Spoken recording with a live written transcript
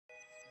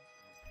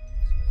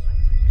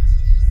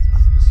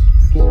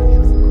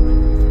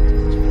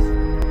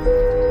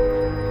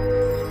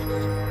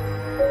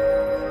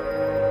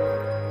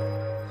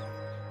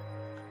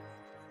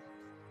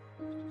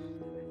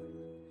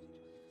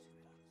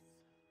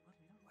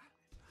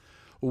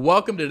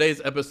Welcome to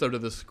today's episode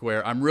of The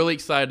Square. I'm really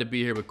excited to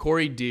be here with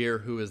Cory Deer,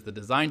 who is the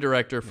design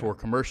director for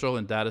commercial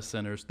and data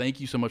centers. Thank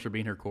you so much for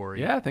being here,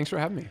 Cory. Yeah, thanks for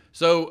having me.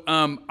 So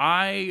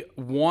I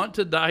want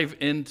to dive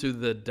into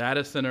the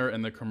data center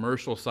and the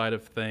commercial side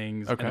of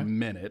things in a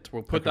minute.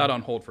 We'll put that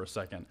on hold for a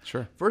second.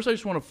 Sure. First, I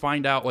just want to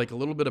find out like a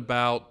little bit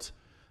about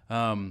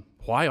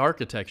why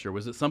architecture?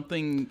 Was it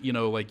something, you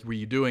know, like were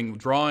you doing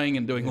drawing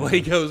and doing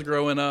Legos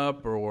growing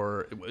up,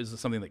 or is it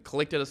something that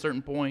clicked at a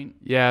certain point?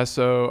 Yeah,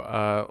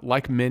 so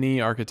like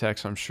many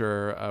architects, I'm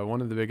sure,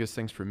 one of the biggest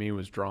things for me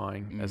was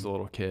drawing as a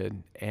little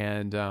kid.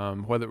 And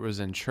whether it was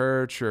in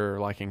church or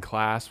like in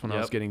class when I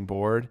was getting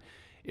bored,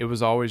 it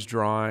was always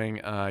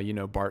drawing, you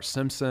know, Bart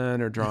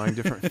Simpson or drawing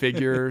different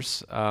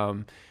figures.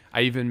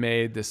 I even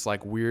made this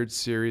like weird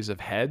series of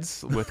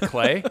heads with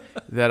clay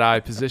that I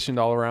positioned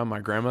all around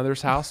my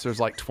grandmother's house. There's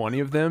like 20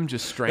 of them,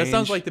 just strange. That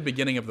sounds like the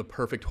beginning of the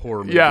perfect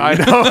horror movie. Yeah, I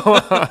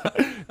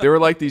know. They were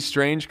like these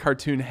strange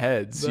cartoon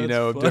heads, you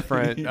know, of funny.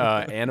 different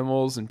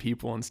animals and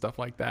people and stuff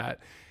like that.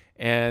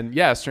 And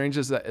yeah, strange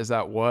as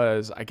that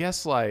was, I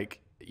guess like,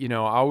 you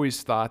know, I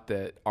always thought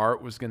that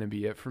art was going to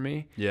be it for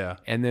me. Yeah.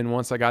 And then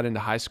once I got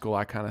into high school,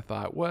 I kind of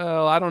thought,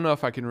 well, I don't know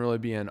if I can really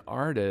be an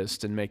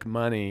artist and make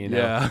money, you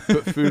know,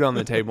 put food on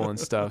the table and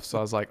stuff. So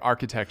I was like,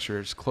 architecture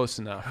is close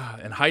enough.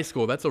 In high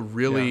school, that's a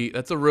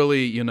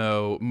really, you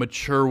know,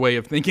 mature way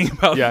of thinking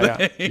about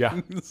things. Yeah.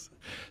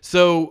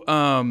 So,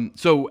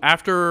 so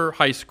after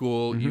high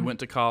school, you went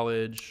to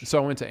college.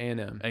 So I went to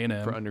A&M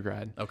A&M for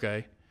undergrad.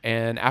 Okay.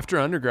 And after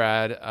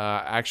undergrad,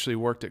 I actually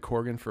worked at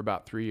Corgan for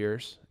about 3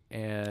 years.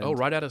 And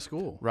right out of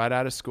school. Right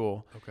out of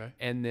school. Okay.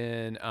 And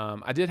then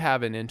I did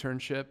have an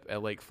internship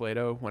at Lake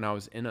Flato when I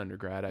was in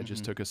undergrad. I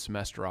just took a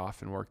semester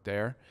off and worked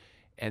there.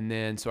 And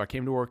then so I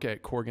came to work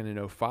at Corgan in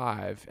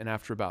 2005. And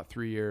after about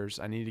 3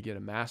 years, I needed to get a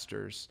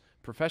master's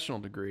professional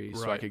degree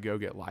so I could go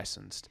get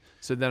licensed.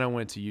 So then I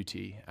went to UT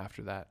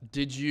after that.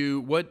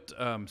 What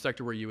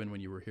sector were you in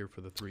when you were here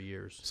for the 3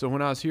 years? So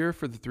when I was here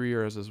for the 3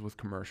 years, I was with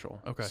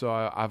commercial. Okay. So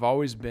I've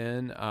always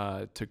been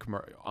on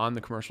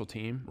the commercial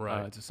team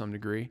to some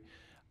degree.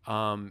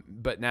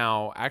 But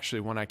now, actually,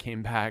 when I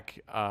came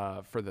back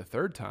for the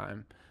third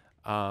time,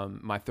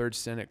 my third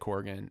stint at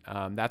Corgan,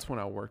 that's when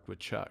I worked with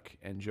Chuck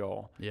and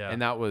Joel. Yeah.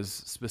 And that was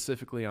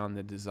specifically on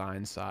the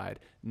design side,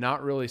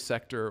 not really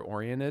sector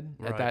oriented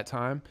at that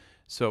time.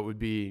 So it would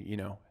be, you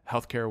know,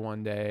 healthcare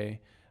one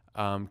day,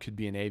 could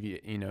be an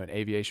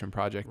aviation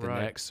project the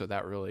next. So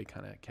that really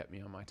kind of kept me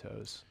on my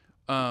toes.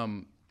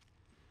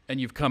 And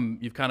you've kind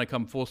of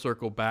come full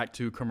circle back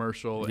to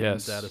commercial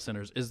and data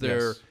centers. Is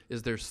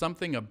there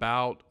something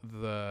about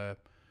the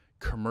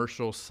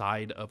commercial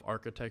side of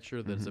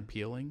architecture that is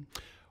appealing?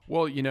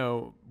 Well, you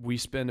know, we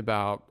spend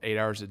about 8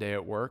 hours a day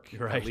at work,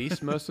 at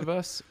least most of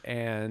us,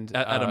 and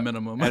at a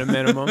minimum. At a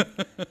minimum,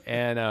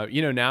 and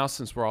you know, now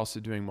since we're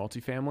also doing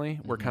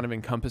multifamily, we're kind of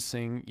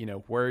encompassing, you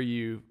know, where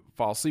you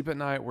fall asleep at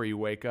night, where you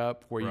wake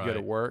up, where you go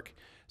to work.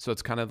 So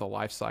it's kind of the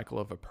life cycle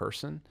of a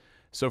person.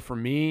 So for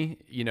me,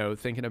 you know,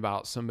 thinking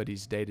about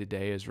somebody's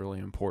day-to-day is really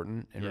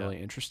important and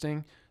really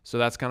interesting. So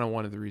that's kind of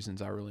one of the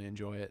reasons I really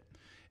enjoy it.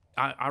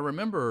 I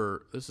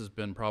remember this has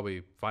been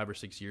probably 5 or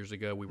 6 years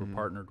ago. We were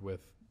partnered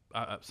with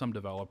some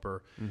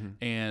developer,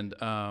 and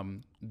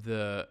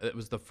it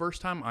was the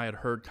first time I had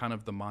heard kind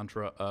of the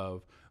mantra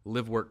of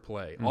live, work,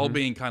 play, all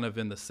being kind of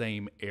in the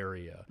same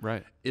area.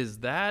 Right. Is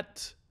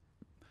that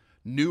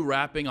new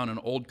wrapping on an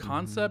old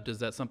concept? Is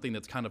that something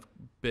that's kind of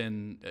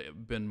been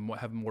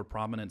having more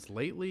prominence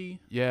lately?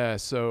 Yeah,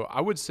 so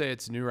I would say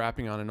it's new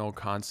wrapping on an old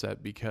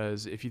concept,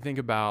 because if you think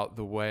about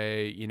the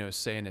way, you know,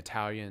 say an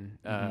Italian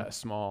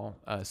small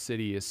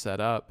city is set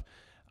up,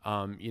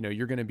 you know,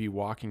 you're going to be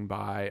walking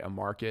by a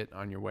market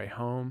on your way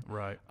home.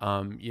 Right.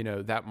 You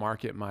know, that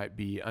market might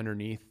be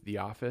underneath the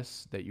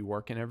office that you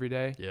work in every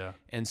day. Yeah.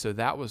 And so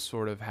that was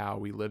sort of how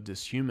we lived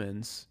as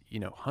humans, you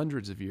know,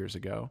 hundreds of years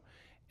ago.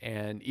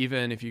 And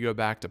even if you go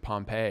back to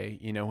Pompeii,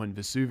 you know, when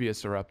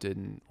Vesuvius erupted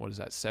in,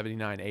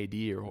 79 AD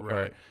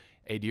or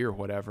AD or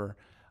whatever,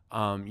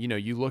 you know,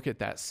 you look at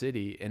that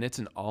city and it's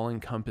an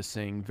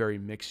all-encompassing, very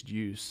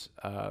mixed-use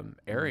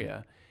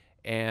area.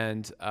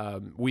 And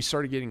we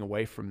started getting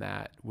away from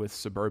that with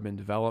suburban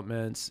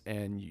developments,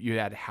 and you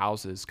had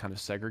houses kind of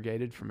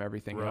segregated from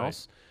everything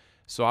else.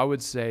 So I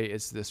would say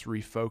it's this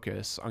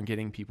refocus on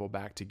getting people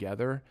back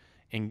together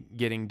and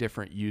getting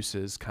different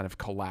uses kind of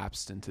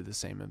collapsed into the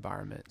same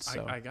environment.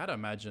 So I got to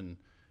imagine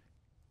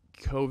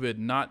COVID,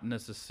 not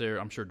necessarily,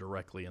 I'm sure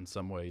directly in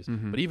some ways,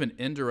 but even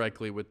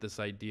indirectly with this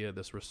idea,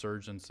 this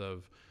resurgence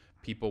of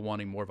people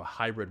wanting more of a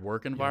hybrid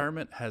work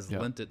environment has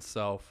lent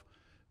itself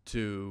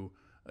to,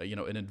 you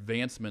know, an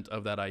advancement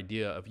of that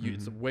idea of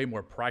it's way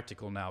more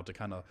practical now to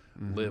kind of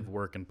live,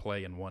 work, and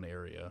play in one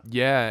area.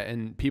 Yeah,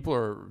 and people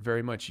are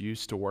very much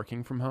used to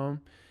working from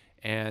home.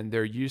 And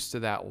they're used to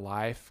that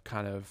life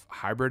kind of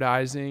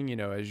hybridizing, you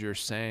know, as you're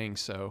saying.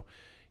 So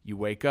you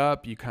wake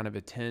up, you kind of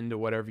attend to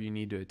whatever you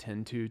need to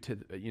attend to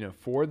you know,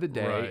 for the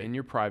day in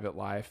your private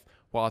life,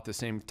 while at the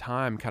same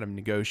time kind of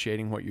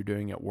negotiating what you're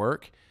doing at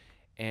work.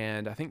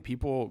 And I think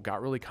people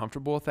got really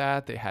comfortable with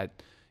that. They had,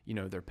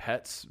 their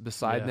pets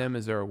beside them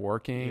as they're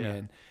working.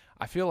 And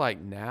I feel like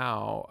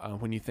now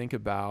when you think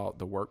about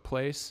the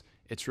workplace,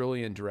 it's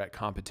really in direct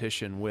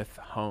competition with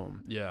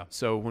home. Yeah.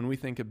 So when we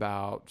think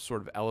about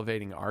sort of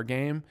elevating our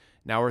game,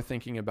 now we're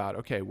thinking about,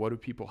 okay, what do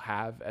people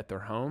have at their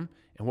home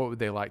and what would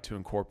they like to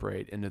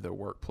incorporate into their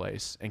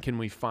workplace? And can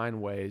we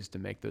find ways to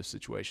make those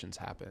situations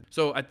happen?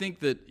 So I think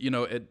that,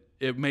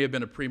 it may have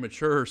been a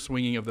premature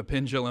swinging of the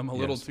pendulum a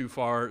little too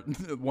far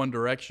one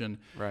direction.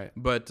 Right.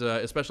 But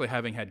especially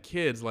having had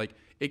kids, like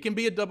it can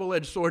be a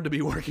double-edged sword to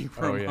be working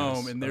from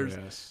home. And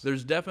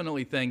there's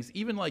definitely things,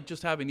 even like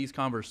just having these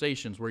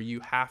conversations where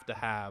you have to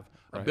have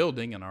a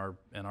building, in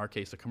our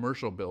case, a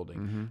commercial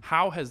building.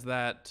 How has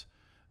that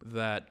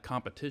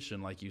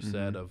competition, like you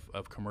said,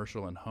 of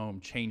commercial and home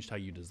changed how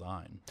you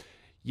design?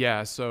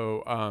 Yeah.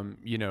 So,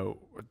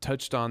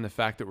 touched on the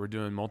fact that we're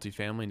doing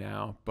multifamily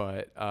now,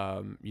 but,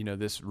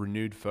 this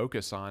renewed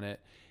focus on it,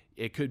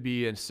 it could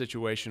be a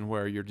situation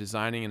where you're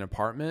designing an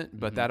apartment,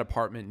 but that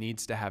apartment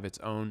needs to have its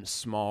own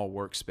small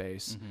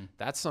workspace.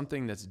 That's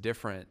something that's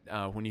different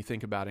when you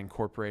think about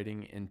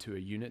incorporating into a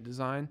unit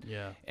design.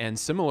 Yeah. And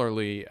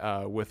similarly,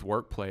 with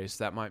workplace,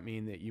 that might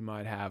mean that you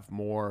might have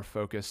more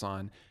focus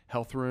on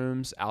health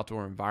rooms,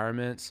 outdoor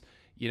environments.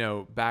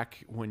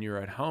 Back when you're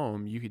at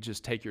home, you could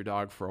just take your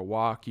dog for a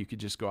walk. You could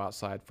just go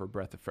outside for a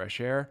breath of fresh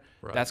air.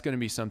 Right. That's going to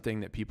be something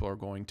that people are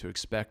going to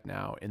expect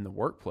now in the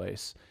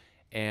workplace.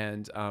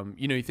 And,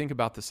 you think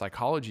about the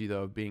psychology,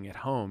 though, of being at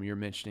home. You're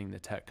mentioning the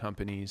tech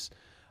companies.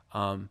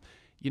 How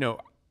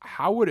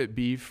would it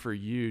be for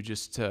you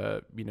just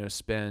to,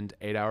 spend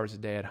 8 hours a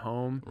day at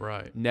home,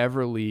 right?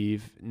 Never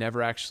leave,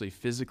 never actually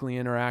physically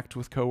interact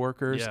with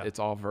coworkers. Yeah. It's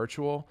all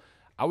virtual.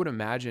 I would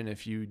imagine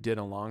if you did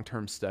a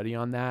long-term study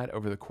on that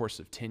over the course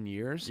of 10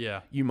 years,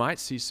 you might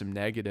see some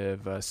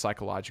negative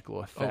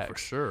psychological effects. Oh, for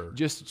sure.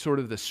 Just sort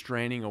of the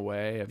straining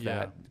away of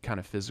that kind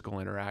of physical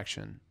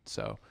interaction.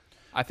 So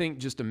I think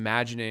just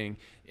imagining,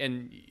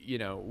 and,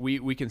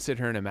 we can sit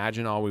here and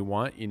imagine all we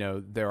want.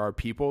 There are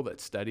people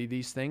that study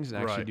these things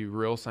and actually do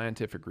real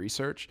scientific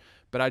research,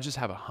 but I just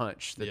have a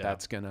hunch that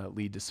that's going to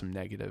lead to some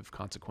negative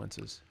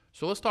consequences.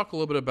 So let's talk a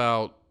little bit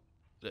about,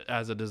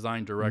 as a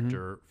design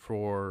director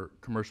for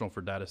commercial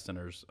for data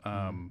centers,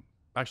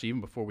 actually,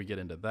 even before we get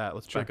into that,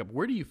 let's back up.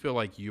 Where do you feel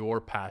like your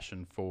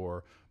passion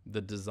for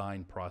the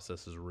design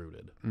process is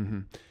rooted?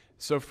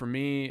 So for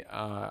me,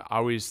 I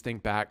always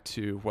think back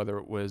to whether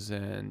it was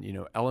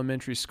in,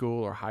 elementary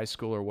school or high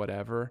school or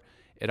whatever,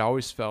 it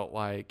always felt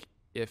like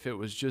if it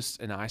was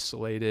just an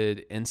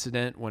isolated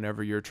incident,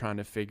 whenever you're trying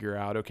to figure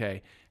out,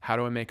 okay, how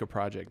do I make a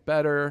project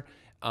better?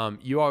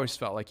 You always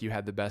felt like you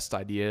had the best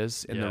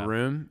ideas in the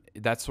room.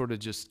 That sort of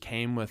just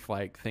came with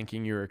like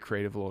thinking you're a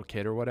creative little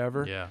kid or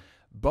whatever. Yeah.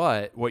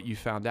 But what you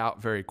found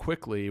out very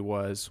quickly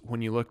was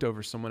when you looked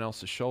over someone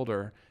else's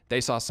shoulder,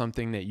 they saw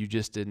something that you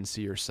just didn't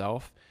see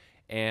yourself.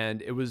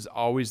 And it was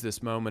always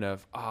this moment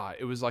of,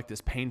 it was like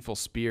this painful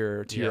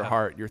spear to your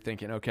heart. You're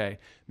thinking, okay,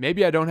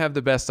 maybe I don't have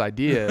the best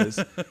ideas,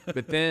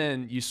 but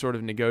then you sort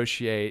of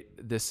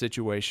negotiate this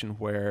situation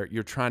where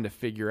you're trying to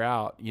figure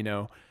out,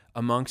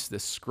 amongst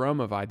this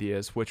scrum of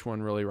ideas, which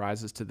one really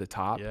rises to the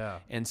top. Yeah.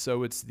 And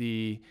so it's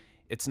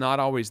not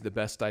always the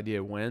best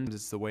idea wins.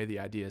 It's the way the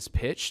idea is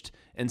pitched.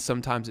 And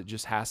sometimes it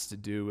just has to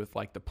do with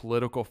like the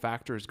political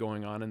factors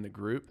going on in the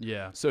group.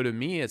 Yeah. So to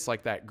me, it's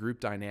like that group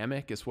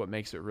dynamic is what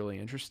makes it really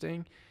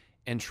interesting,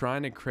 and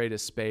trying to create a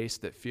space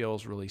that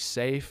feels really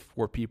safe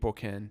where people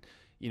can,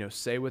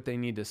 say what they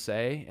need to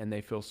say and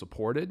they feel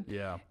supported.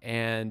 Yeah.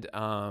 And,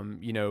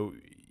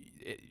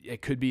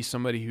 it could be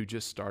somebody who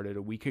just started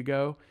a week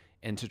ago,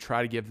 and to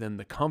try to give them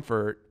the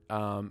comfort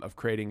of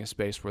creating a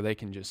space where they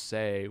can just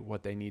say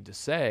what they need to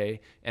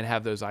say and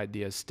have those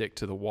ideas stick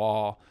to the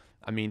wall.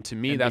 I mean, to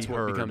me, that's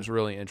what becomes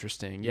really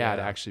interesting. Yeah,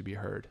 to actually be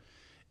heard.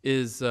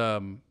 Is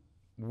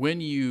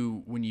when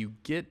you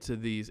get to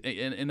these,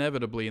 and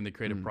inevitably in the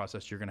creative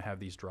process, you're going to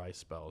have these dry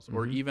spells,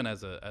 or even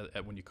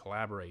when you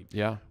collaborate,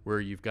 where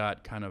you've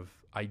got kind of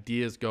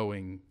ideas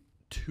going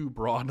too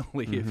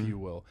broadly, if you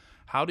will.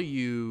 How do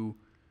you,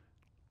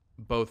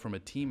 both from a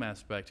team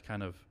aspect,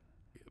 kind of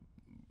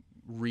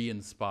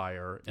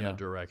re-inspire in a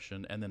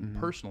direction, and then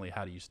personally,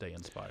 how do you stay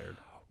inspired?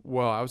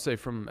 Well, I would say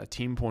from a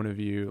team point of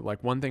view,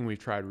 like one thing we've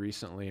tried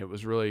recently, it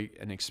was really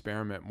an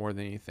experiment more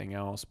than anything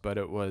else, but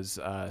it was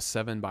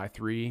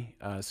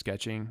 7x3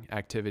 sketching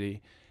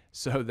activity.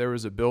 So there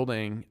was a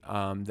building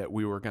that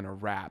we were going to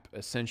wrap,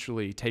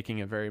 essentially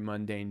taking a very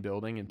mundane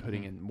building and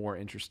putting a more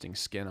interesting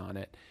skin on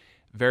it.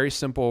 Very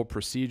simple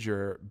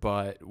procedure,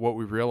 but what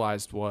we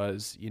realized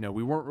was,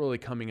 we weren't really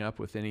coming up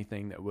with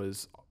anything that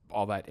was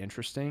all that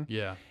interesting.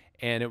 Yeah.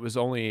 And it was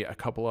only a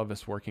couple of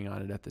us working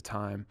on it at the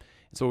time.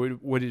 So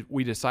what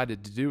we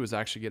decided to do was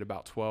actually get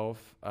about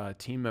 12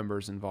 team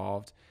members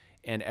involved,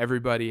 and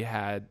everybody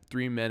had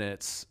 7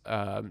 minutes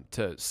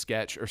to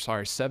sketch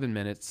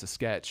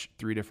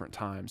 3 different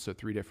times, so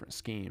 3 different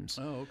schemes.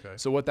 Oh, okay.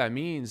 So what that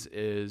means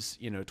is,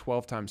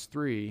 12 times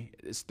 3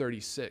 is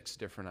 36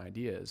 different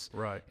ideas.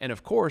 Right. And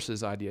of course,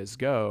 as ideas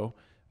go,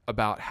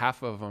 about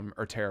half of them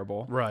are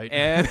terrible. Right.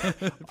 And,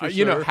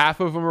 sure. half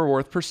of them are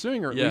worth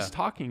pursuing or at Yeah. least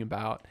talking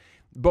about.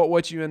 But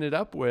what you ended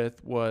up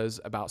with was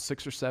about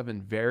 6 or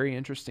 7 very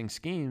interesting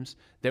schemes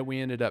that we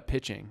ended up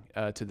pitching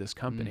to this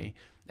company.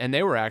 And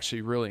they were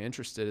actually really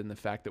interested in the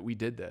fact that we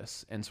did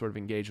this and sort of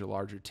engaged a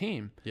larger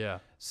team. Yeah.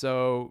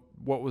 So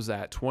what was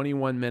that?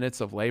 21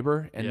 minutes of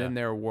labor. And Yeah. then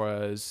there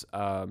was,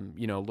 a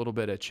little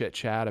bit of chit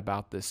chat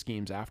about the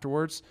schemes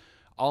afterwards.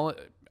 All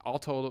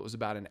told, it was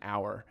about an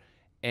hour.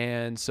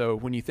 And so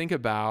when you think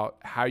about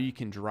how you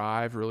can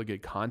drive really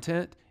good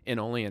content in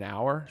only an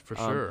hour, For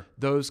sure.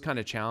 those kind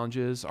of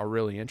challenges are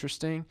really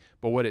interesting.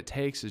 But what it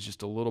takes is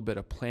just a little bit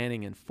of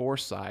planning and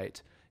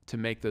foresight to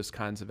make those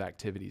kinds of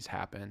activities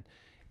happen.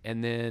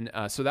 And then,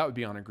 so that would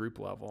be on a group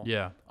level.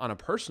 Yeah. On a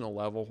personal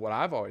level, what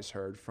I've always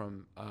heard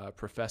from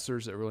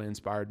professors that really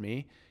inspired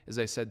me is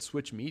they said,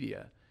 switch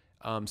media.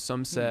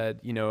 Some said,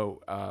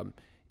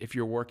 if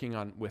you're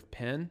working with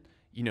pen,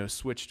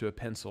 switch to a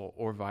pencil,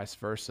 or vice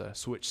versa,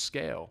 switch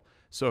scale.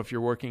 So if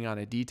you're working on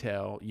a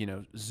detail,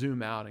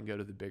 zoom out and go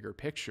to the bigger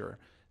picture.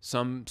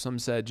 Some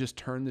said just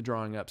turn the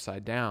drawing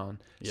upside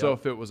down. Yep. So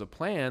if it was a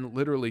plan,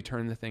 literally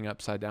turn the thing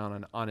upside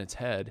down on its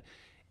head.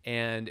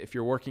 And if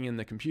you're working in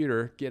the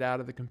computer, get out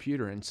of the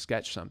computer and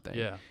sketch something.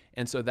 Yeah.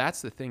 And so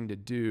that's the thing to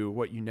do.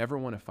 What you never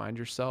want to find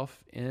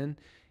yourself in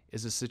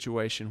is a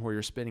situation where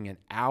you're spending an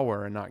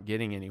hour and not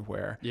getting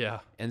anywhere. Yeah.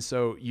 And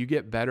so you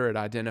get better at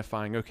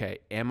identifying, okay,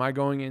 am I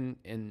going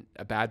in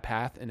a bad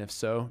path? And if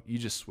so, you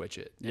just switch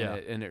it. Yeah.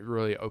 And it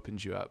really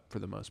opens you up for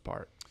the most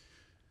part.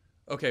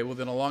 Okay, well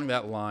then along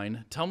that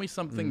line, tell me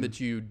something that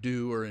you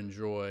do or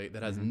enjoy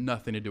that has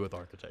nothing to do with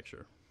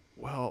architecture.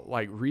 Well,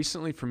 like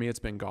recently for me, it's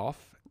been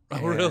golf.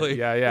 Oh, really?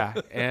 Yeah.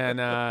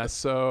 And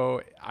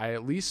so I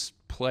at least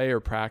play or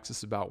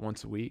practice about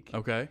once a week.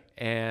 Okay.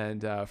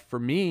 And for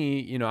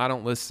me, I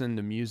don't listen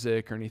to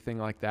music or anything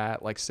like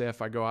that. Like say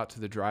if I go out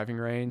to the driving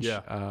range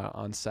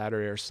on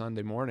Saturday or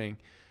Sunday morning,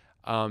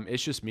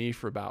 it's just me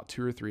for about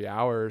 2 or 3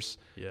 hours,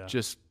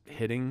 just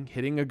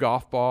hitting a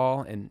golf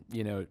ball, and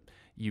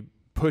you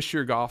push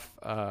your golf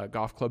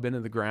club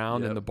into the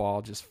ground and the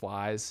ball just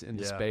flies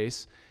into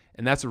space.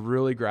 And that's a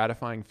really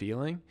gratifying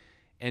feeling.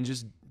 And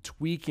just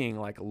tweaking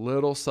like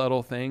little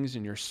subtle things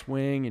in your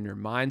swing and your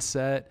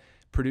mindset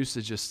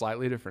produces just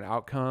slightly different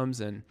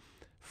outcomes. And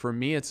for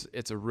me,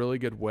 it's a really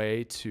good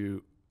way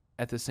to,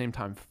 at the same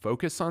time,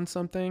 focus on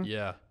something.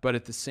 Yeah. But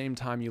at the same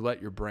time, you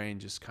let your brain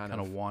just kind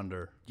of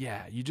wander.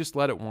 Yeah. You just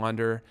let it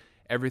wander.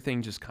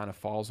 Everything just kind of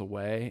falls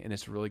away, and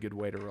it's a really good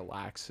way to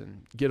relax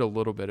and get a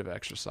little bit of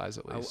exercise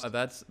at least.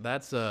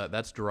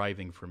 That's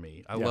driving for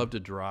me. I love to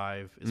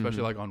drive,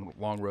 especially like on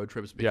long road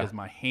trips, because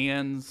my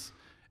hands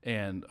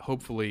and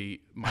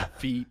hopefully my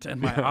feet and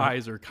my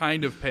eyes are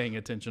kind of paying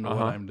attention to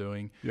what I'm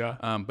doing. Yeah.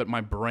 But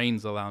my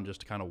brain's allowing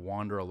just to kind of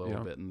wander a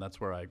little bit, and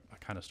that's where I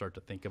kind of start to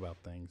think about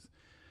things.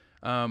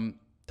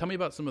 Tell me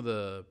about some of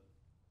the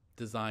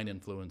design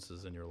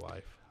influences in your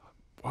life.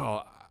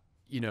 Well,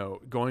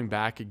 going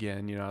back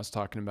again, I was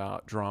talking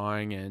about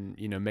drawing and,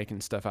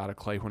 making stuff out of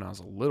clay when I was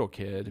a little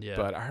kid. Yeah.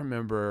 But I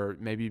remember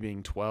maybe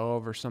being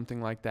 12 or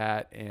something like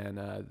that, and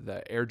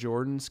the Air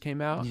Jordans came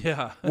out.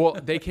 Yeah. Well,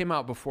 they came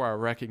out before I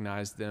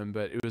recognized them,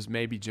 but it was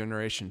maybe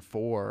Generation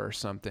 4 or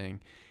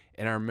something.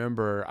 And I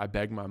remember I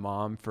begged my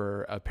mom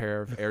for a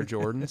pair of Air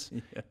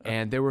Jordans,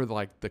 and they were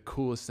like the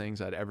coolest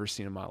things I'd ever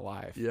seen in my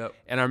life. Yep.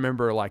 And I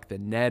remember like the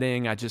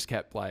netting, I just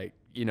kept like,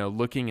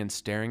 looking and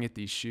staring at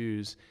these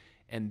shoes.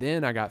 And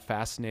then I got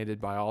fascinated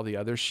by all the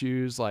other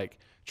shoes, like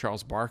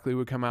Charles Barkley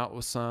would come out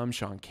with some,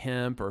 Sean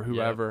Kemp or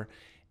whoever. Yep.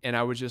 And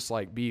I would just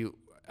like be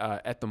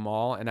at the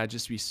mall, and I'd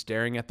just be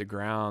staring at the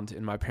ground,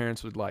 and my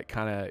parents would like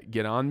kind of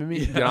get onto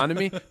me,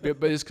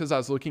 but it's because I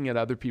was looking at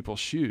other people's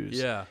shoes.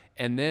 Yeah.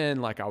 And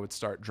then like I would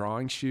start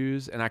drawing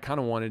shoes, and I kind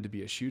of wanted to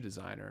be a shoe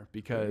designer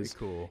because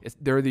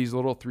there are these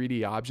little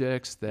 3D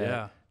objects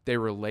that they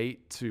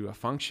relate to a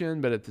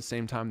function, but at the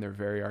same time, they're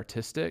very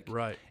artistic.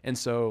 Right. And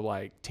so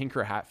like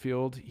Tinker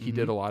Hatfield, he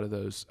did a lot of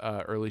those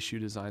early shoe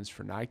designs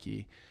for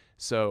Nike.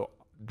 So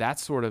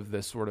that's sort of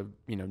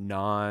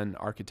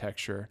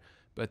non-architecture.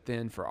 But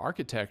then for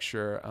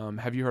architecture,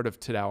 have you heard of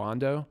Tadao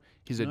Ando?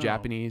 He's a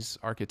Japanese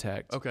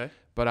architect. Okay.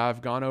 But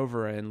I've gone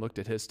over and looked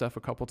at his stuff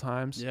a couple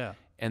times. Yeah.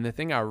 And the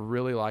thing I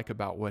really like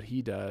about what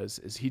he does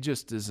is he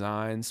just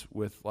designs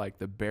with like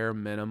the bare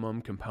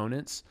minimum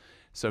components.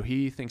 So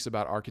he thinks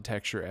about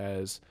architecture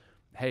as,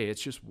 hey,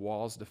 it's just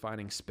walls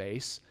defining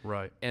space.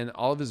 Right. And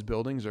all of his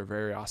buildings are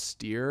very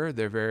austere.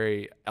 They're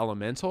very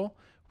elemental,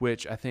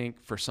 which I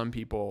think for some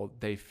people,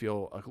 they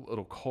feel a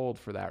little cold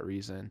for that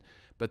reason.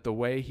 But the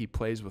way he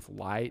plays with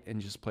light and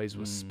just plays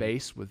with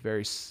space with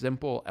very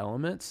simple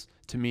elements,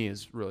 to me,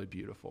 is really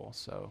beautiful.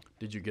 So,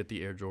 did you get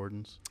the Air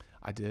Jordans?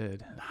 I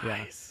did.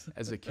 Nice. Yeah.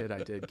 As a kid,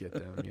 I did get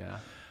them. Yeah.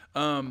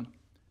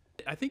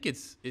 I think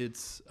it's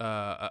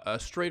a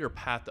straighter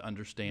path to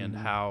understand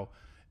how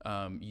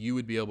you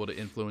would be able to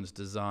influence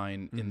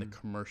design in the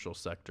commercial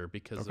sector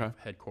because of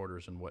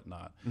headquarters and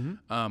whatnot.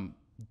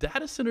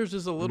 Data centers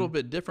is a little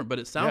bit different, but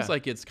it sounds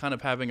like it's kind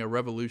of having a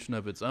revolution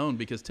of its own,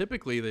 because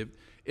typically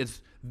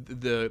it's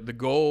the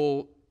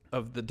goal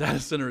of the data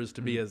center is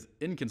to be as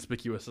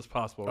inconspicuous as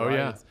possible. Oh, right?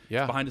 yeah. It's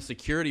behind a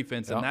security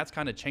fence, Yeah. and that's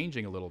kind of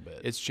changing a little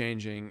bit. It's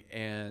changing.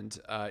 And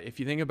if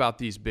you think about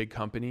these big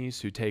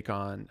companies who take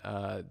on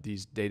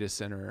these data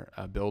center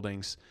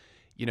buildings,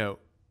 you know,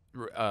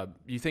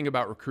 you think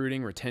about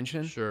recruiting,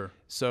 retention. Sure.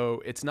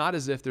 So it's not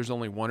as if there's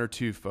only one or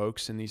two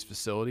folks in these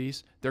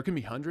facilities. There can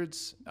be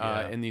hundreds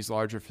in these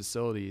larger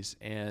facilities.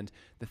 And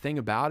the thing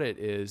about it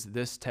is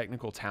this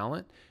technical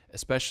talent,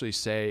 especially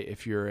say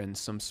if you're in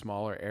some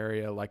smaller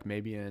area, like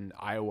maybe in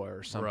Iowa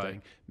or something,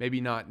 Right.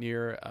 maybe not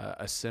near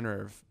a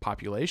center of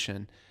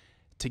population,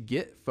 to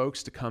get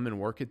folks to come and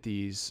work at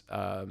these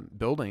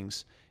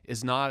buildings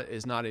is not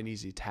an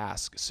easy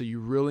task. So you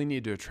really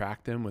need to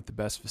attract them with the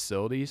best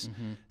facilities.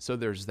 Mm-hmm. So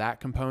there's that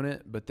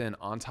component. But then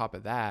on top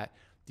of that,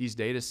 these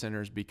data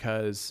centers,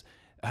 because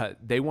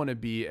they want to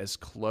be as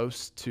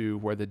close to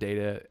where the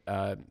data,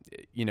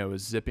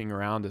 is zipping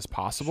around as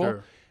possible.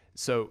 Sure.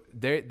 So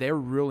they're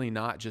really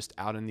not just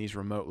out in these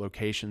remote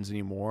locations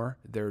anymore.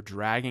 They're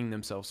dragging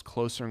themselves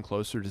closer and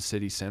closer to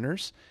city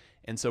centers.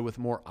 And so with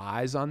more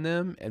eyes on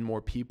them and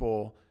more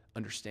people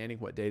understanding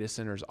what data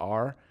centers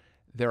are,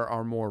 there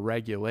are more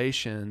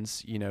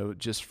regulations,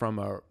 just from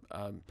a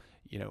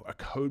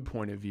code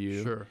point of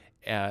view. Sure.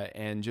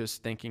 And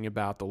just thinking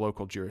about the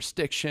local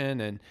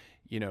jurisdiction and,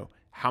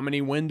 how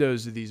many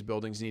windows do these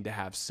buildings need to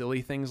have,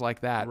 silly things like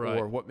that, Right.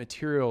 or what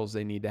materials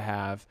they need to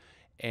have.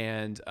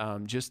 And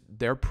just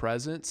their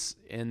presence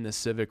in the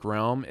civic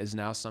realm is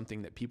now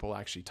something that people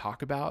actually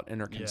talk about and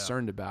are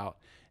concerned about.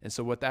 And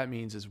so what that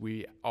means is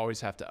we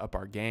always have to up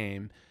our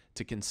game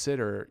to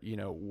consider,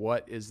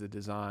 what is the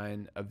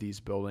design of these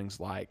buildings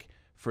like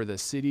for the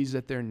cities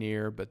that they're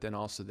near, but then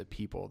also the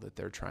people that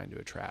they're trying to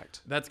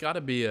attract. That's got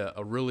to be a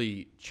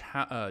really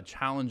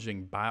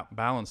challenging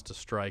balance to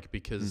strike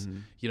because,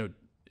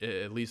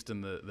 at least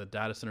in the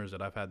data centers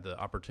that I've had the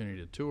opportunity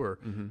to tour,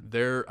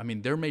 they're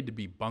made to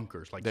be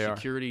bunkers, like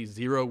security,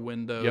 zero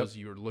windows.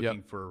 You're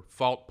looking for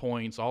fault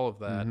points, all of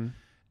that.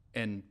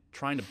 And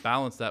trying to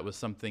balance that with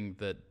something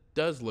that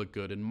does look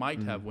good and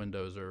might have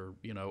windows or,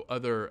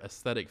 other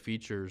aesthetic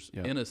features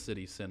in a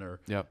city center.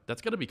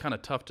 That's got to be kind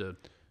of tough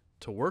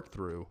to work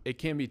through. It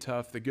can be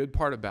tough. The good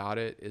part about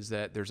it is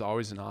that there's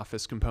always an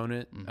office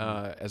component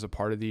as a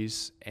part of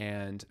these.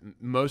 And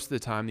most of the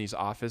time, these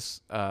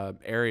office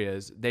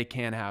areas, they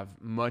can have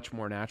much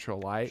more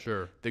natural light.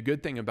 Sure. The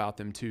good thing about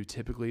them, too,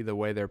 typically the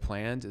way they're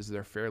planned is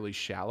they're fairly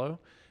shallow.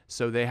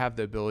 So they have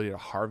the ability to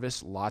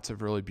harvest lots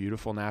of really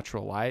beautiful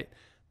natural light.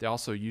 They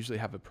also usually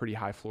have a pretty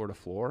high floor to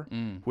floor,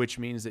 which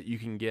means that you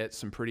can get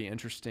some pretty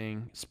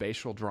interesting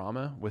spatial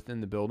drama within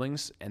the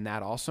buildings. And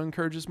that also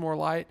encourages more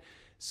light.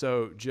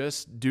 So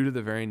just due to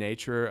the very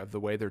nature of the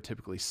way they're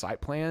typically site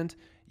planned,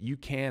 you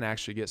can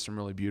actually get some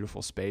really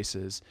beautiful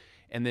spaces.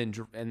 And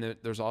then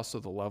there's also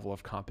the level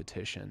of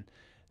competition.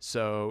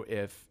 So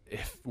if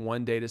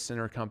one data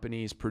center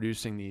company is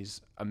producing these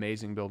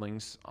amazing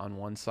buildings on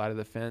one side of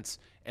the fence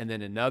and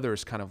then another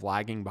is kind of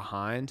lagging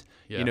behind,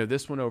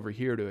 this one over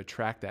here to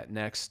attract that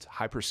next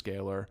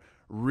hyperscaler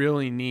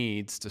really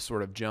needs to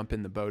sort of jump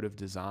in the boat of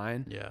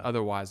design.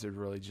 Otherwise, they're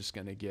really just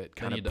going to get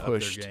kind of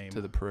pushed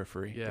to the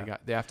periphery.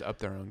 They have to up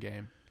their own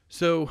game.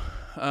 So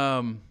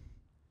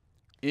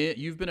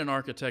you've been an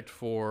architect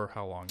for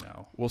how long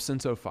now? Well,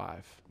 since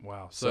 2005.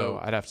 Wow. So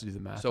I'd have to do the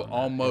math. So on that.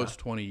 almost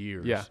 20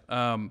 years. Yeah.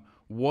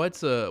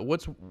 What's a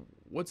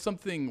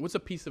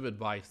piece of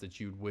advice that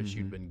you'd wish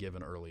you'd been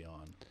given early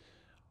on?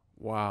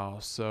 Wow.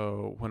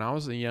 So when I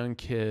was a young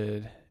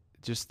kid,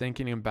 just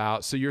thinking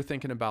about, so you're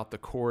thinking about the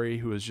Cory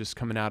who was just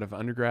coming out of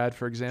undergrad,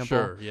 for example?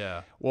 Sure,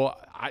 yeah.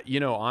 Well,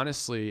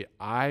 honestly,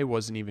 I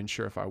wasn't even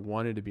sure if I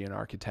wanted to be an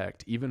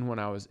architect, even when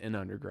I was in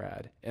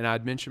undergrad. And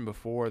I'd mentioned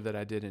before that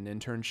I did an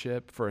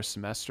internship for a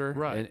semester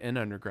in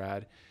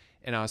undergrad.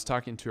 And I was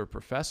talking to a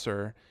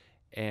professor,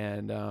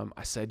 and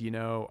I said,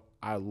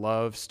 I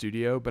love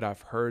studio, but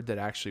I've heard that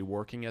actually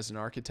working as an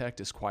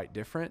architect is quite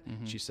different.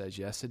 She says,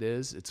 yes, it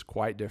is. It's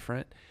quite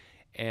different.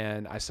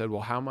 And I said, well,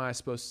 how am I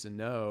supposed to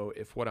know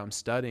if what I'm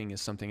studying is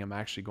something I'm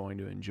actually going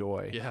to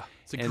enjoy? Yeah,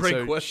 it's a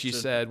great question. She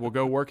said, well,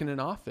 go work in an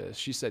office.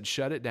 She said,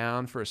 shut it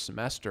down for a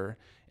semester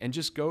and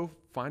just go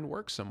find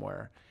work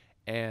somewhere.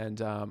 And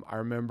I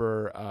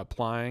remember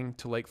applying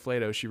to Lake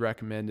Flato. She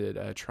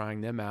recommended trying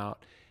them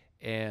out.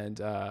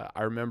 And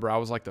I remember I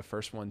was like the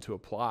first one to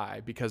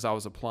apply because I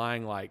was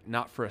applying like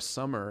not for a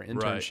summer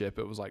internship.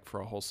 It was like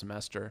for a whole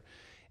semester.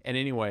 And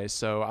anyway,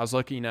 so I was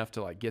lucky enough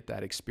to like get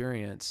that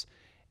experience.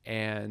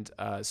 And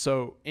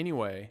so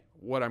anyway,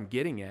 what I'm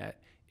getting at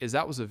is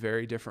that was a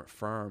very different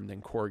firm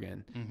than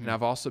Corgan. And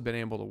I've also been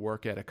able to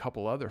work at a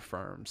couple other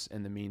firms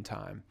in the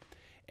meantime.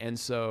 And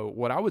so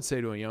what I would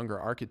say to a younger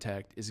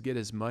architect is get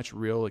as much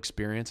real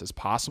experience as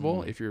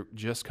possible if you're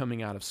just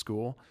coming out of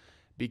school,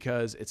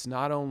 because it's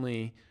not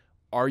only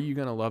are you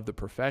going to love the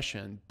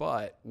profession,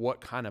 but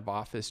what kind of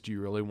office do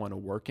you really want to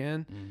work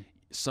in?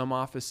 Some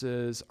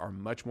offices are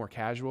much more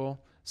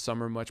casual.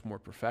 Some are much more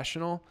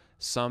professional.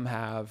 Some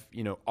have,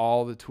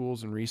 all the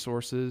tools and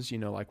resources,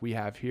 like we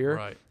have here.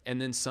 Right. And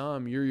then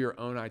some, you're your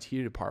own IT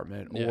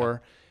department.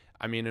 Or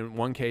I mean, in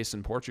one case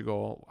in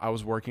Portugal, I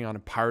was working on a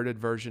pirated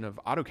version of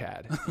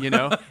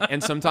AutoCAD,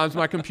 and sometimes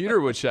my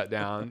computer would shut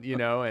down,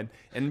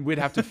 and we'd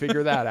have to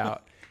figure that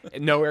out.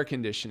 And no air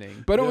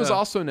conditioning, but it was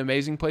also an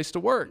amazing place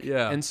to work.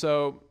 Yeah. And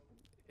so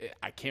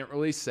I can't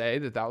really say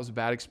that was a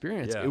bad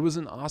experience. Yeah. It was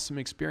an awesome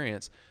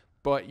experience,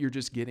 but you're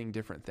just getting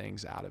different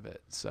things out of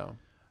it. So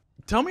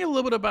tell me a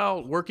little bit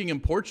about working in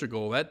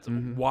Portugal. That's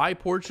why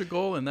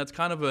Portugal, and that's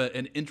kind of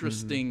an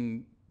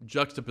interesting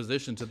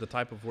juxtaposition to the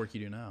type of work you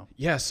do now.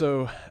 Yeah.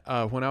 So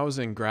when I was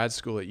in grad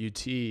school at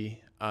UT,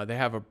 they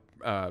have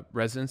a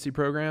residency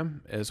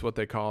program, is what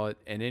they call it.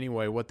 And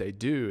anyway, what they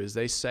do is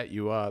they set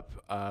you up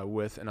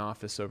with an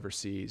office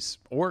overseas,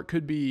 or it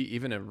could be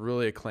even a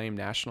really acclaimed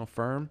national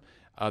firm.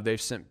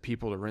 They've sent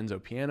people to Renzo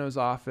Piano's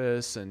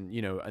office and,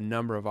 a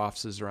number of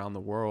offices around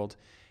the world.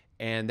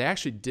 And they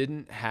actually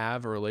didn't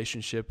have a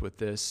relationship with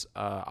this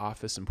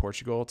office in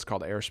Portugal. It's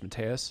called Ares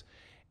Mateus.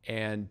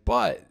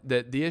 But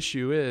the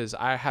issue is,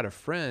 I had a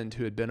friend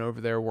who had been over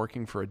there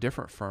working for a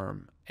different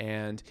firm,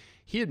 and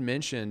he had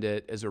mentioned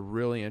it as a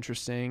really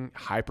interesting,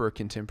 hyper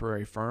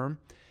contemporary firm.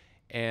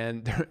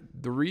 And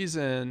the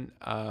reason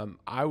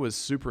I was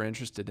super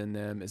interested in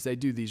them is they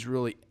do these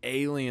really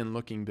alien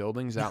looking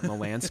buildings out in the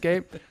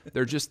landscape.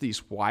 They're just these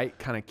white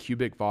kind of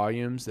cubic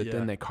volumes that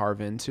then they carve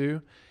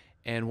into.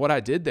 And what I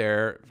did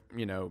there,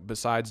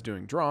 besides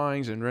doing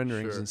drawings and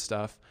renderings and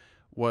stuff,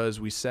 was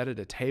we sat at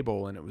a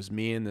table, and it was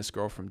me and this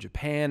girl from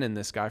Japan and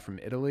this guy from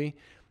Italy,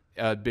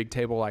 a big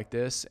table like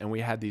this, and we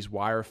had these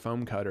wire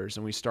foam cutters,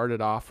 and we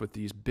started off with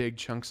these big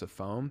chunks of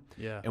foam,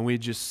 and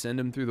we'd just send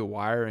them through the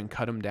wire and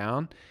cut them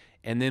down,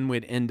 and then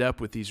we'd end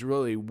up with these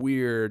really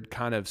weird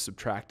kind of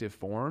subtractive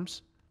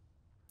forms,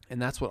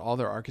 and that's what all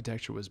their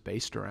architecture was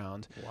based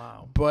around.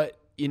 Wow. But,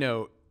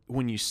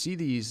 when you see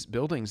these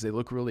buildings, they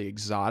look really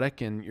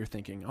exotic, and you're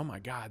thinking, oh my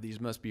God, these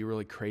must be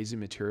really crazy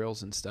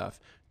materials and stuff.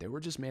 They were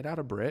just made out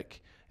of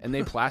brick, and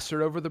they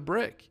plastered over the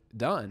brick.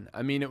 Done.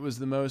 I mean, it was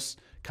the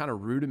most kind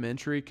of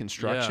rudimentary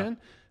construction,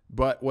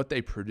 but what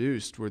they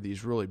produced were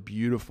these really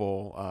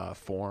beautiful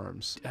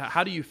forms.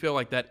 How do you feel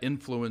like that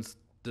influenced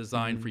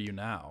design for you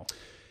now?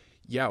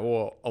 Yeah,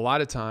 well, a lot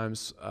of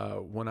times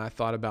when I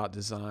thought about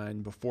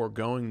design before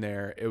going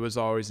there, it was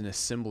always an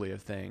assembly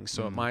of things.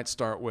 So it might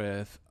start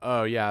with,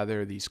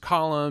 there are these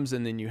columns,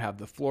 and then you have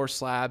the floor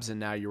slabs, and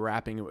now you're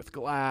wrapping it with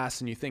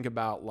glass, and you think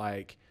about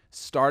like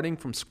starting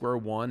from square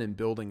one and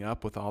building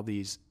up with all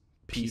these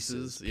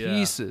pieces.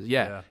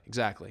 Yeah,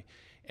 exactly.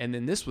 And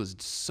then this was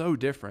so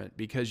different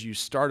because you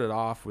started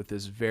off with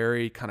this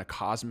very kind of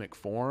cosmic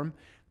form,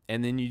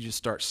 and then you just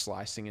start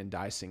slicing and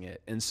dicing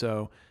it. And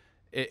so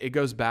it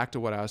goes back to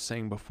what I was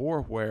saying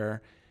before,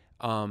 where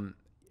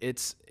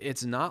it's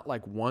not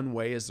like one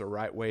way is the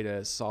right way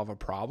to solve a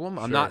problem.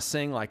 I'm not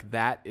saying like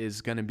that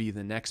is going to be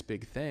the next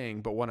big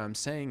thing, but what I'm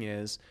saying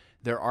is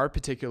there are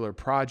particular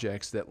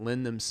projects that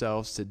lend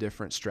themselves to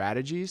different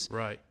strategies.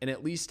 Right. And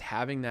at least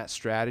having that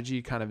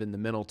strategy kind of in the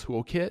mental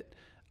toolkit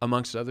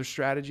amongst other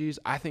strategies,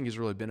 I think is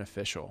really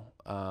beneficial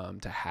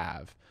to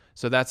have.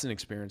 So that's an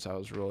experience I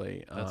was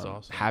really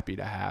awesome. Happy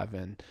to have.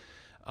 And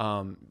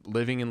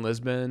living in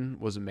Lisbon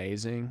was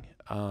amazing.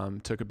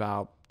 Took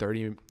about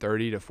 30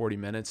 to 40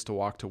 minutes to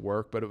walk to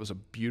work, but it was a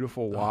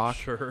beautiful walk.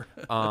 Sure.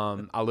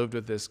 I lived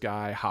with this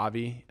guy,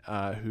 Javi,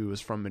 who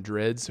was from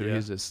Madrid. So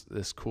he's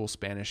this cool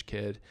Spanish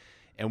kid.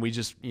 And we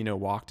just,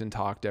 walked and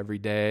talked every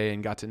day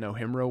and got to know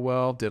him real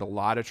well. Did a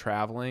lot of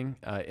traveling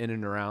in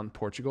and around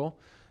Portugal.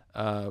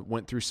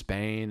 Went through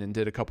Spain and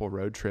did a couple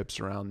road trips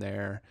around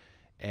there.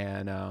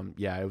 And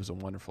it was a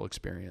wonderful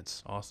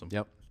experience. Awesome.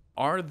 Yep.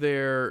 Are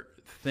there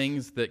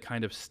things that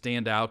kind of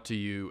stand out to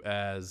you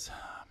as,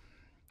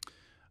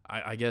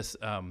 I guess,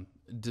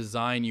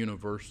 design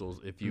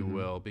universals, if you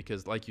will?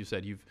 Because like you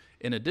said, you've,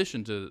 in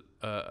addition to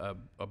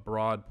a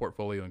broad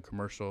portfolio in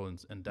commercial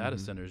and data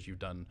centers, you've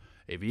done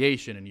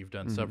aviation and you've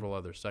done several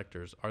other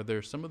sectors. Are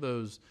there some of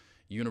those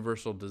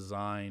universal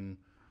design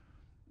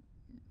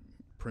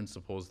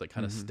principles that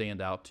kind of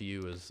stand out to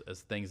you as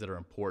things that are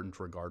important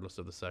regardless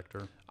of the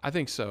sector? I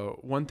think so.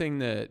 One thing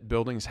that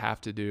buildings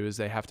have to do is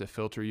they have to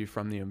filter you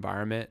from the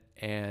environment.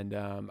 And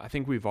I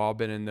think we've all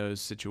been in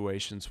those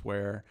situations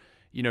where,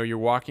 you're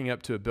walking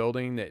up to a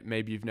building that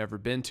maybe you've never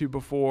been to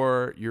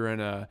before. You're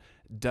in a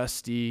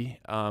dusty,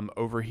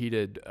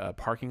 overheated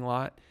parking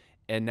lot.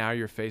 And now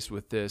you're faced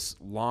with this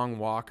long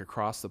walk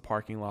across the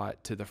parking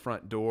lot to the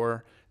front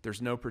door.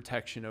 There's no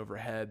protection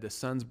overhead. The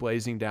sun's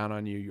blazing down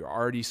on you. You're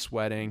already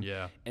sweating.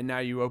 Yeah. And now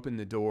you open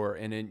the door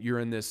and then you're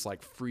in this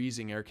like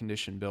freezing air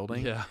conditioned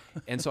building. Yeah.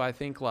 And so I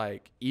think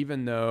like,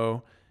 even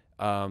though,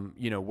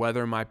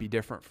 weather might be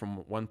different from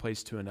one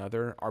place to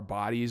another, our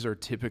bodies are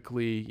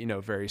typically,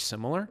 very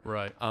similar.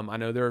 Right. I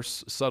know there are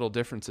subtle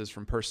differences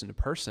from person to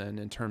person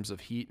in terms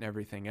of heat and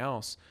everything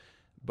else.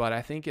 But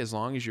I think as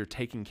long as you're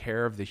taking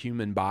care of the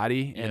human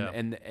body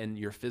and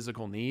your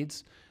physical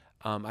needs,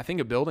 I think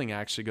a building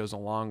actually goes a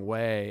long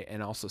way,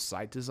 and also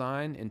site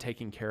design and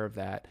taking care of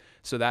that.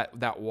 So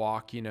that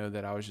walk,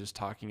 that I was just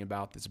talking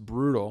about, that's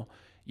brutal,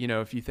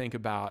 if you think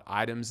about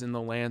items in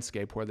the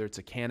landscape, whether it's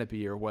a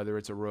canopy or whether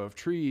it's a row of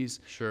trees,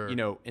 Sure.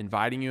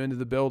 Inviting you into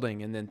the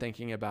building, and then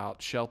thinking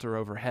about shelter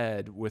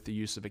overhead with the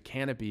use of a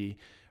canopy,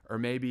 or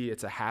maybe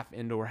it's a half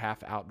indoor,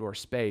 half outdoor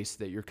space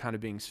that you're kind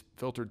of being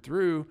filtered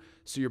through,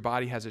 so your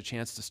body has a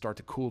chance to start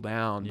to cool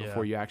down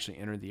before you actually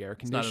enter the air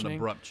conditioning. It's not an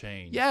abrupt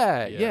change.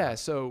 Yeah.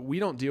 So we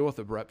don't deal with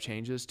abrupt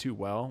changes too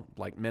well,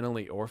 like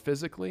mentally or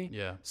physically.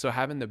 Yeah. So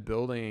having the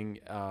building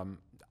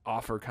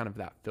offer kind of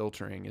that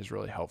filtering is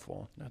really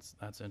helpful.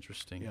 That's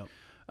interesting.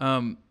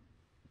 Yep.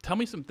 Tell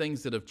me some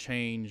things that have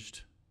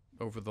changed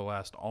over the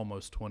last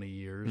almost 20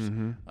 years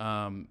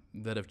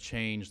that have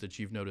changed that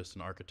you've noticed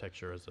in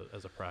architecture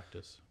as a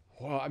practice.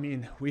 Well, I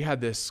mean, we had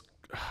this,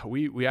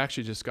 we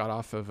actually just got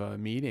off of a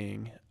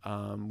meeting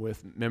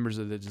with members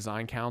of the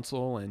design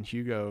council and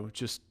Hugo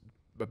just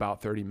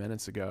about 30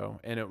 minutes ago.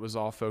 And it was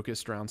all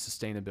focused around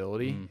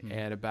sustainability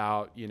and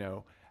about,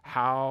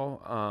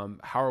 how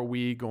are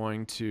we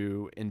going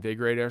to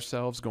invigorate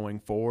ourselves going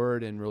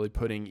forward and really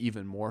putting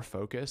even more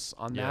focus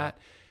on that.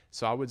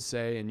 So I would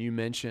say, and you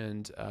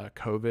mentioned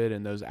COVID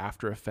and those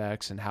after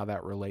effects and how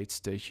that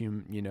relates to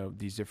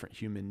these different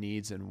human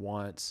needs and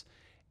wants.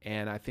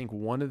 And I think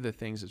one of the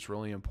things that's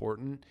really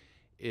important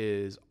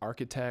is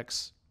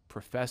architects,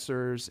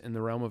 professors in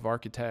the realm of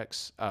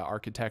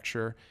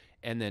architecture,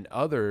 and then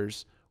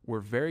others were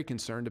very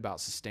concerned about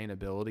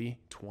sustainability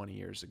 20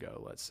 years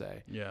ago, let's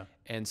say. Yeah.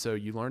 And so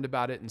you learned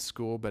about it in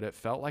school, but it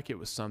felt like it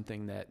was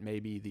something that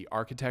maybe the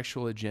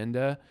architectural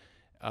agenda,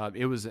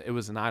 it was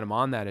an item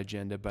on that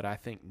agenda. But I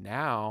think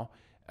now,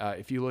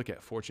 if you look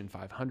at Fortune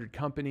 500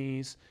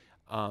 companies,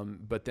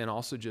 but then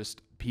also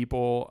just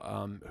people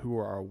who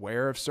are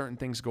aware of certain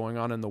things going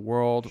on in the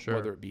world,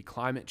 whether it be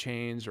climate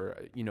change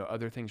or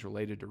other things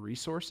related to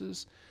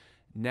resources.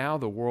 Now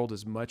the world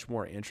is much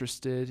more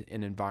interested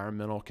in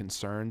environmental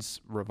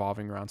concerns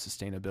revolving around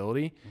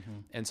sustainability.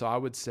 And so I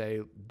would say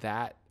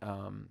that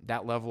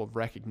that level of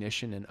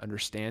recognition and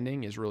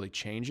understanding is really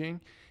changing.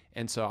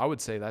 And so I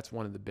would say that's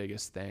one of the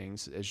biggest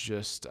things is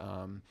just,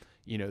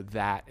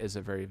 that is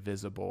a very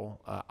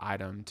visible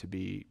item to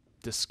be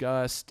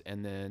discussed.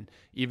 And then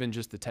even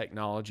just the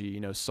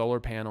technology, solar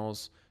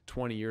panels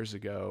 20 years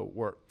ago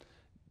were,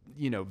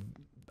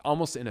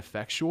 almost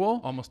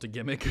ineffectual, almost a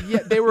gimmick.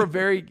 Yeah, they were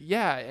very,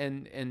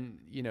 and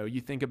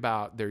you think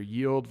about their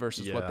yield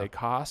versus what they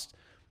cost.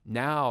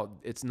 Now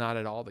it's not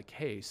at all the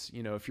case.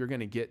 If you're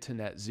going to get to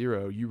net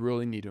zero, you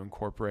really need to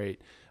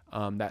incorporate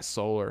that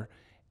solar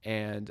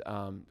and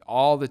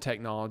all the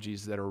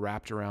technologies that are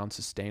wrapped around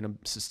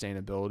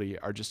sustainability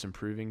are just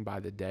improving by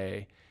the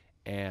day.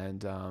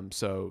 And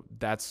so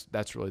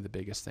that's really the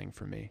biggest thing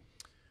for me.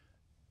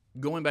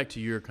 Going back to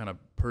your kind of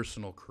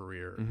personal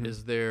career,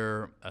 is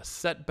there a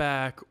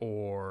setback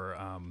or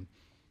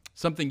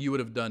something you would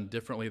have done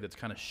differently that's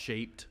kind of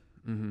shaped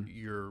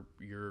your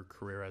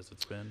career as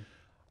it's been?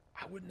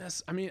 I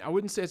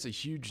wouldn't say it's a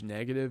huge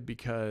negative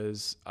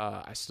because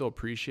I still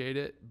appreciate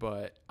it,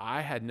 but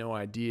I had no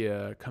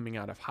idea coming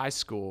out of high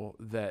school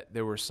that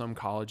there were some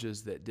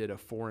colleges that did a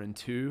 4 and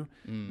 2,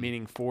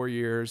 meaning 4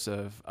 years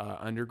of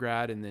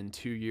undergrad and then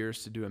 2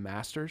 years to do a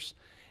master's.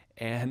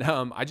 And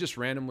I just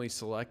randomly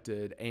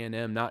selected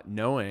A&M, not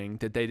knowing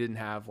that they didn't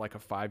have like a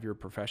 5-year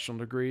professional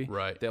degree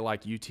that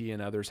like UT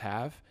and others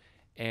have.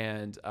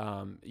 And,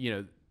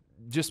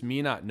 just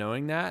me not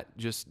knowing that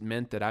just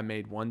meant that I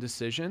made one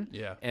decision.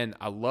 Yeah. And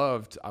I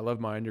loved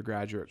my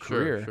undergraduate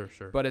career.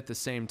 Sure. But at the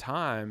same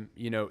time,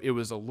 it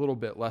was a little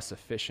bit less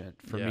efficient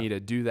for me to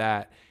do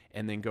that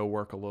and then go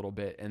work a little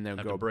bit and then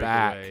go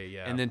back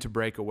and then to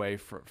break away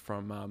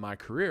from my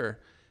career.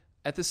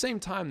 At the same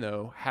time,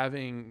 though,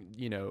 having,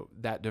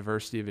 that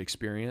diversity of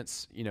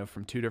experience,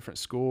 from 2 different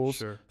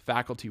schools,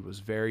 faculty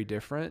was very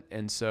different.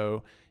 And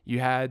so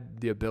you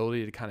had the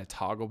ability to kind of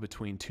toggle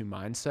between 2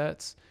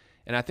 mindsets.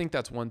 And I think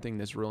that's one thing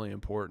that's really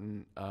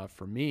important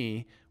for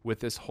me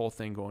with this whole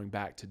thing going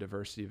back to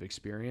diversity of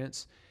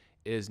experience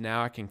is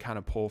now I can kind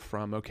of pull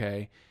from,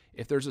 okay,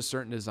 if there's a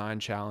certain design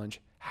challenge,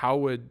 how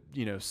would,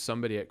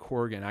 somebody at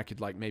Corgan, I could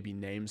like maybe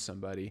name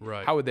somebody,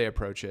 how would they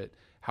approach it?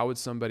 How would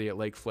somebody at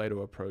Lake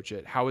Flato approach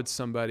it? How would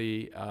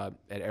somebody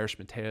at Ares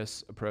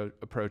Mateus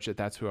approach it?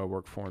 That's who I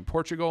work for in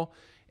Portugal.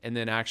 And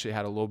then actually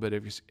had a little bit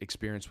of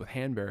experience with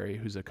Hanbury,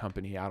 who's a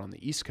company out on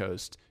the East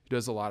Coast who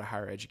does a lot of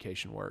higher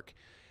education work.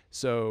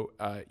 So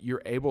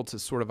you're able to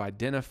sort of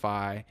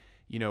identify,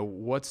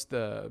 what's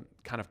the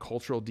kind of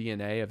cultural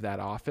DNA of that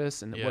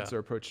office and what's their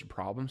approach to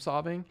problem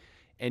solving.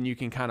 And you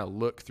can kind of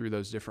look through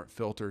those different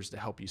filters to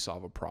help you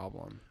solve a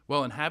problem.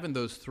 Well, and having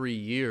those 3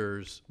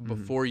 years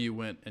before you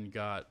went and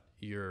got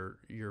your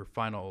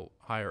final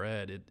higher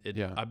ed,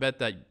 I bet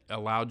that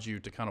allowed you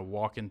to kind of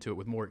walk into it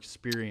with more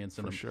experience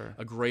and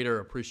a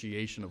greater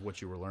appreciation of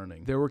what you were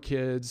learning. There were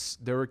kids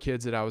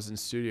that I was in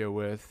studio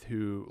with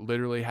who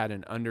literally had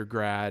an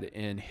undergrad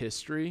in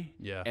history,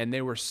 and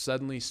they were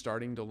suddenly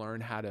starting to learn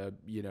how to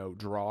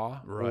draw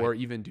or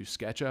even do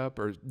SketchUp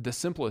or the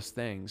simplest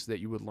things that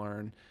you would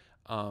learn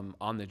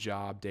on the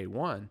job day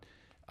one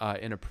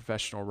in a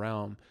professional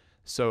realm.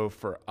 So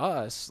for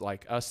us,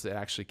 like us that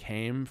actually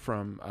came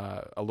from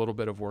a little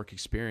bit of work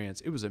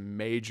experience, it was a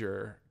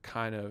major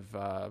kind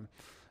of,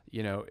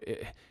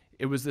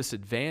 it was this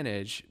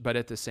advantage, but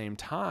at the same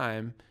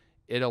time,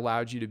 it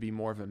allowed you to be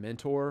more of a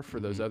mentor for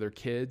those other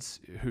kids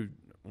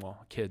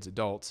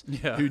adults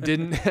who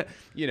didn't,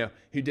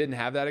 who didn't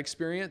have that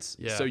experience.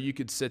 Yeah. So you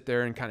could sit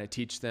there and kind of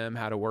teach them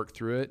how to work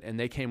through it. And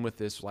they came with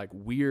this like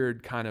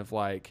weird kind of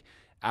like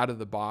out of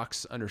the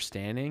box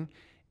understanding.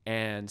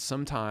 And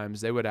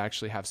sometimes they would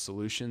actually have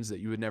solutions that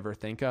you would never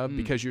think of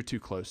because you're too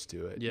close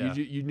to it. Yeah.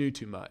 You knew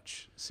too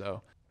much.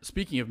 So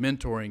speaking of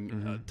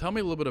mentoring, tell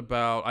me a little bit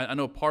about, I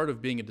know part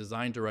of being a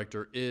design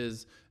director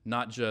is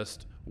not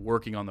just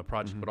working on the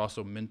project, but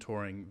also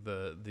mentoring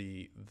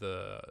the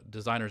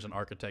designers and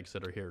architects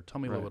that are here. Tell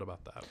me a little bit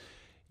about that.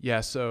 Yeah.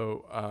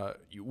 So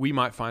we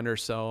might find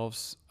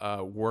ourselves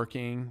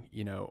working,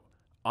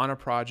 on a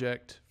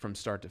project from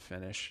start to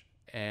finish,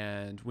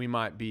 and we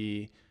might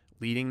be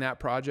leading that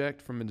project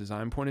from a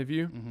design point of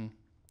view.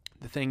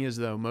 The thing is,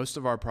 though, most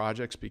of our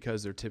projects,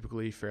 because they're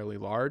typically fairly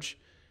large,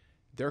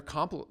 they're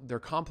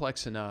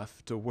complex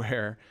enough to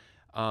where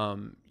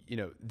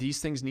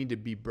these things need to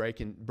be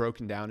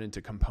broken down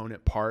into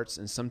component parts,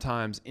 and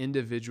sometimes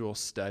individual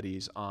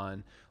studies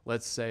on,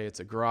 let's say it's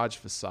a garage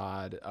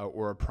facade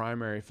or a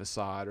primary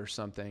facade or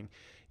something.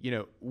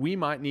 We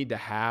might need to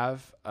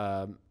have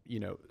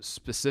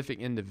specific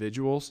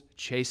individuals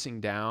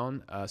chasing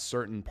down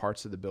certain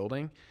parts of the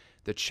building.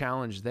 The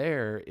challenge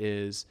there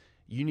is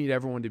you need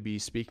everyone to be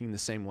speaking the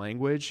same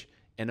language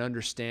and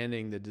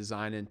understanding the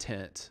design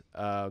intent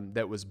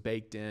that was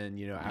baked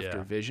in,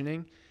 after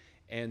visioning.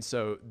 And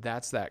so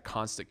that's that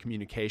constant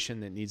communication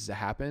that needs to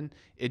happen.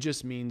 It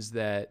just means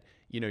that,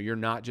 you're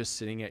not just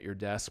sitting at your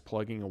desk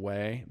plugging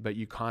away, but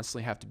you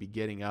constantly have to be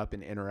getting up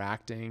and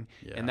interacting.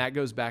 Yeah. And that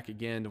goes back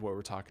again to what we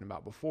were talking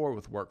about before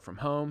with work from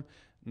home.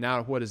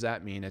 Now, what does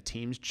that mean? A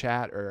Teams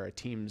chat or a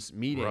Teams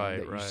meeting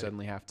that you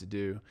suddenly have to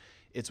do.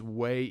 It's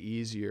way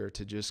easier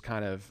to just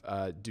kind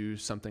of do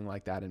something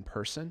like that in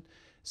person.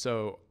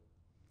 So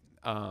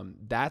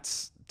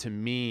that's, to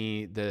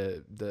me,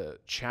 the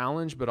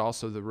challenge, but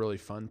also the really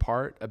fun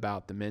part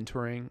about the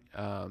mentoring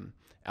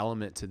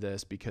element to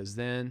this, because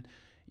then,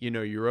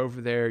 you're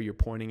over there, you're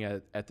pointing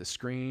at the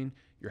screen,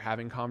 you're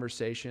having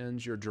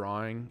conversations, you're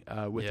drawing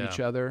with each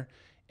other,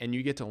 and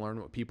you get to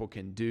learn what people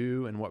can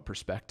do and what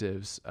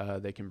perspectives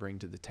they can bring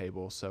to the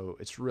table. So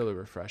it's really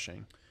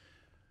refreshing.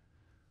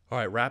 All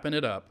right, wrapping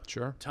it up.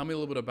 Sure. Tell me a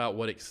little bit about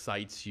what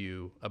excites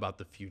you about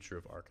the future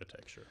of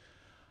architecture.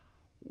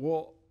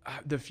 Well,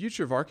 the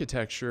future of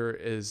architecture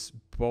is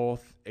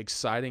both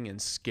exciting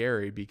and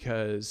scary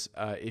because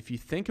if you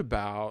think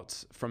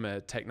about from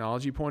a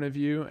technology point of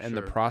view and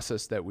the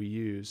process that we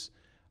use,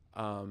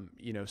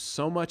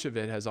 so much of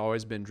it has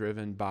always been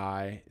driven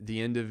by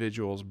the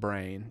individual's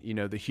brain,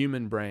 the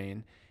human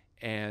brain.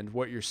 And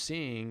what you're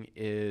seeing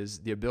is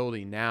the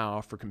ability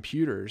now for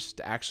computers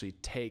to actually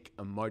take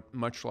a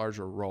much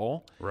larger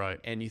role. Right.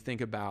 And you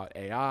think about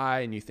AI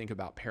and you think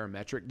about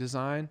parametric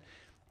design,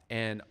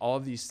 and all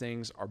of these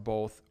things are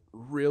both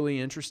really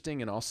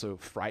interesting and also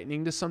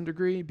frightening to some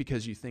degree,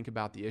 because you think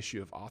about the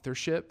issue of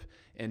authorship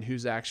and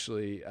who's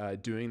actually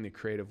doing the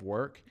creative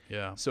work.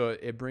 Yeah. So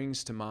it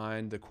brings to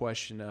mind the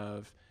question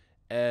of,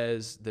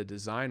 as the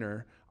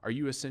designer, are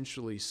you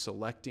essentially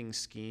selecting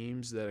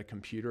schemes that a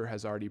computer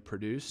has already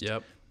produced?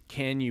 Yep.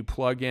 Can you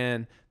plug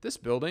in, this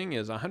building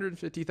is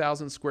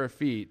 150,000 square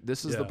feet.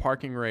 This is the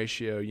parking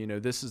ratio.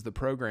 This is the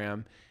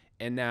program.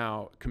 And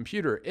now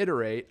computer,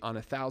 iterate on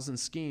 1,000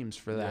 schemes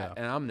for that.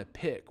 And I'm going to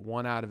pick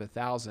one out of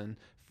 1,000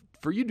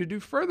 for you to do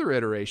further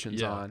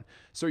iterations on.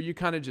 So you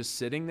kind of just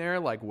sitting there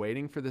like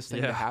waiting for this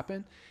thing to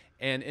happen.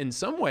 And in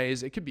some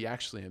ways it could be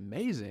actually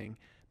amazing,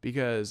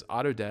 because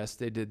Autodesk,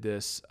 they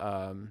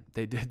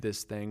did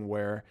this thing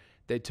where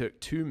they took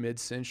two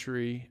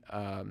mid-century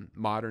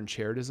modern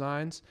chair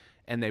designs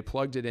and they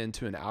plugged it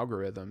into an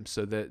algorithm,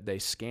 so that they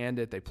scanned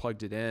it, they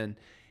plugged it in,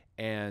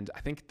 and I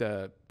think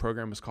the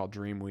program was called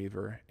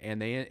Dreamweaver, and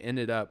they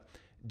ended up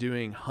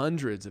doing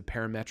hundreds of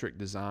parametric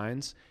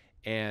designs,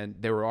 and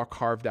they were all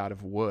carved out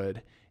of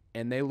wood,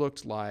 and they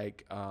looked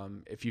like,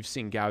 if you've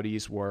seen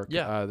Gaudi's work,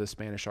 the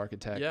Spanish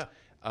architect,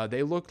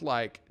 they looked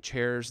like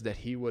chairs that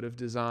he would have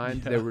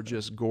designed. They were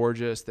just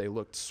gorgeous. They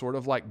looked sort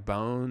of like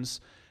bones.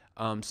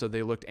 So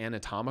they looked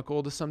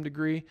anatomical to some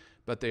degree,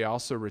 but they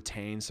also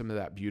retained some of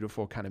that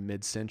beautiful kind of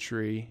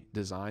mid-century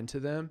design to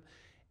them.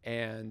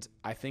 And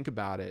I think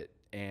about it,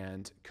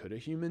 and could a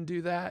human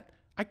do that?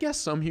 I guess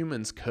some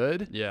humans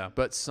could. Yeah.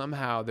 But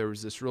somehow there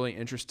was this really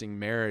interesting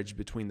marriage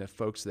between the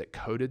folks that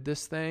coded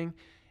this thing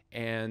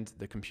and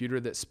the computer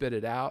that spit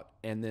it out,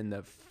 and then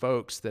the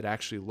folks that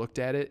actually looked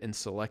at it and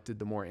selected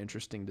the more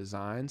interesting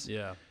designs.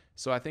 Yeah.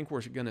 So I think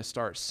we're going to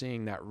start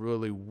seeing that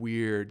really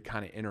weird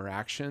kind of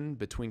interaction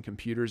between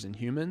computers and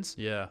humans.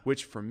 Yeah.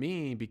 Which for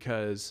me,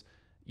 because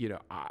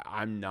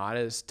I'm not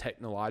as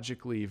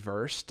technologically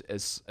versed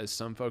as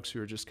some folks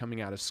who are just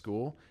coming out of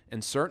school,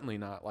 and certainly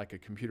not like a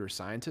computer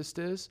scientist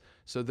is.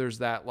 So there's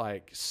that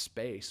like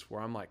space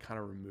where I'm like kind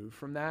of removed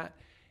from that.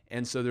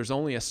 And so there's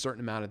only a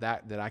certain amount of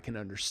that I can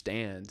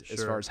understand as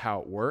Sure. far as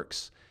how it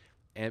works.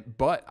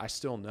 But I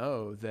still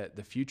know that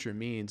the future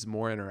means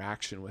more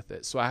interaction with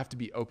it. So I have to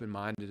be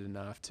open-minded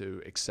enough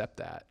to accept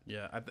that.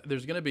 Yeah,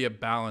 there's going to be a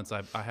balance,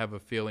 I have a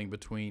feeling,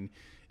 between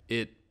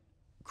it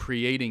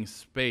creating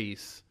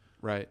space,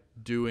 Right.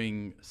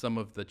 doing some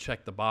of the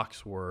check the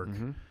box work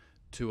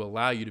to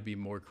allow you to be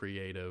more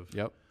creative.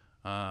 Yep.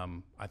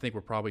 I think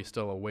we're probably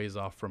still a ways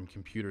off from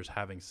computers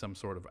having some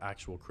sort of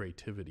actual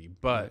creativity,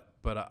 but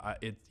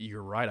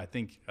you're right. I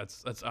think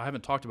that's I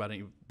haven't talked about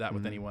that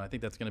with anyone. I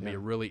think that's going to be a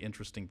really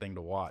interesting thing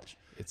to watch.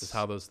 It's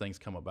how those things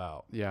come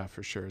about. Yeah,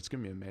 for sure. It's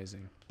going to be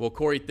amazing. Well,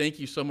 Cory, thank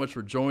you so much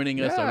for joining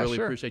us. Yeah, I really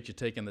sure. appreciate you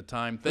taking the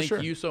time. Thank sure.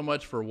 you so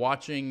much for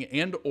watching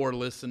and or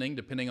listening,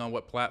 depending on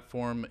what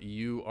platform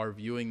you are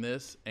viewing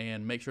this,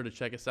 and make sure to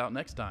check us out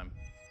next time.